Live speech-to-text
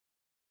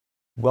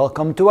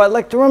Welcome to I'd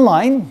Like to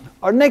Remind.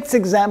 Our next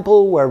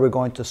example where we're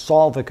going to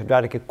solve a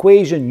quadratic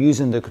equation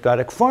using the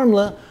quadratic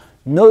formula.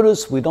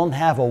 Notice we don't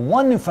have a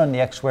 1 in front of the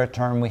x squared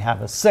term, we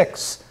have a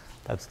 6.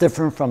 That's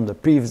different from the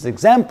previous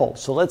example.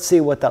 So let's see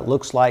what that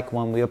looks like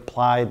when we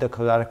apply the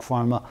quadratic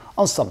formula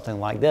on something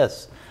like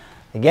this.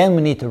 Again,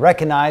 we need to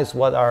recognize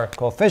what our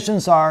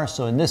coefficients are.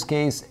 So in this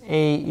case,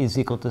 a is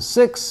equal to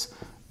 6,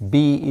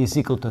 b is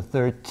equal to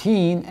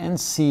 13, and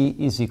c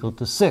is equal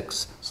to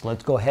 6. So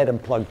let's go ahead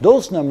and plug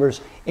those numbers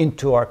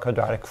into our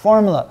quadratic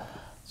formula.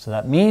 So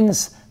that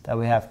means that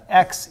we have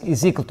x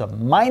is equal to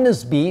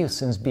minus b,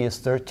 since b is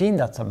 13,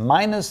 that's a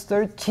minus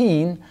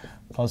 13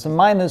 plus or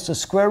minus the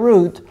square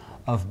root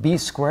of b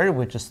squared,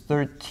 which is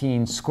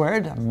 13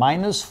 squared,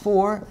 minus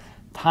 4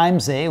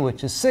 times a,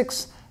 which is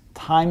 6,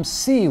 times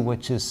c,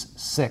 which is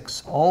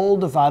 6, all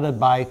divided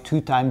by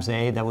 2 times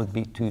a, that would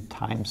be 2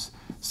 times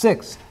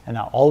 6. And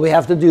now all we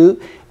have to do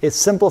is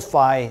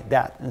simplify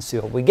that and see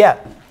what we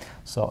get.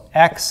 So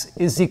x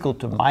is equal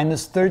to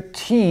minus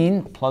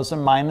 13 plus or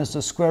minus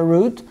the square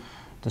root.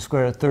 The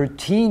square root of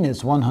 13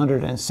 is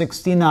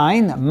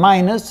 169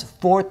 minus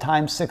 4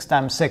 times 6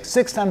 times 6.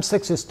 6 times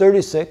 6 is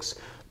 36.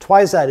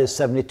 Twice that is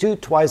 72.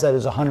 Twice that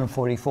is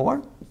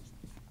 144.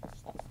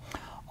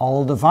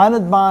 All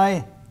divided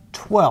by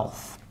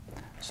 12.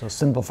 So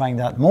simplifying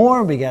that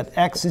more, we get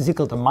x is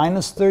equal to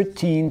minus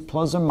 13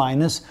 plus or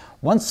minus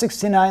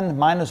 169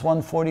 minus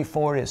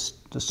 144 is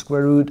the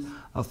square root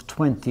of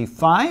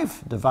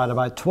 25 divided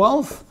by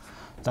 12.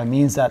 That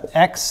means that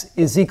x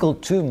is equal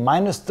to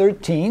minus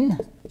 13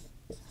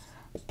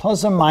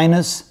 plus or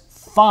minus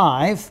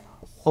 5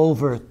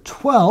 over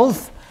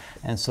 12.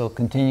 And so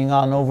continuing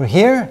on over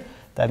here,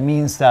 that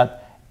means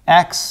that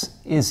x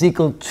is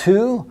equal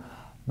to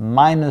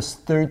minus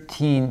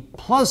 13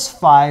 plus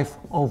 5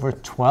 over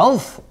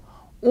 12,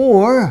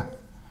 or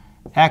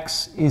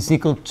x is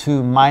equal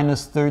to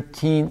minus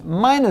 13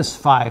 minus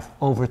 5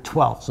 over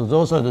 12. So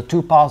those are the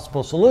two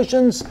possible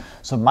solutions.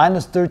 So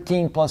minus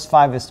 13 plus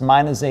 5 is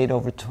minus 8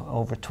 over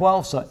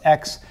 12. So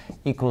x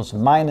equals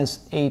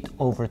minus 8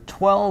 over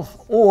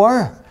 12,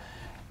 or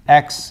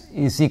x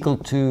is equal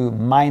to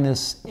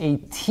minus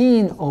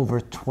 18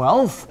 over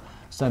 12.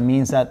 So that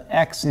means that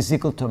x is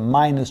equal to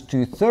minus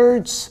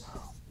 2/3,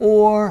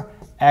 or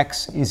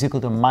x is equal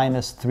to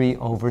minus 3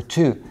 over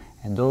 2.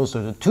 And those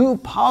are the two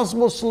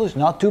possible solutions,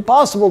 not two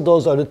possible,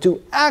 those are the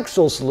two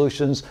actual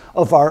solutions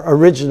of our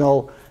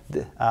original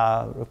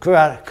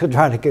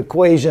quadratic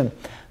equation.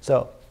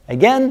 So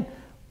again,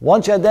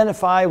 once you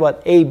identify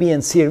what a, b,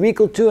 and c are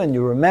equal to, and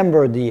you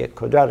remember the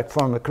quadratic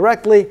formula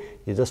correctly,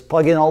 you just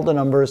plug in all the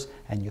numbers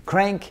and you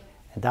crank,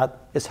 and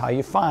that is how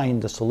you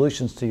find the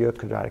solutions to your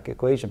quadratic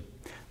equation.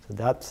 So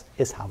that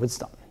is how it's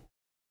done.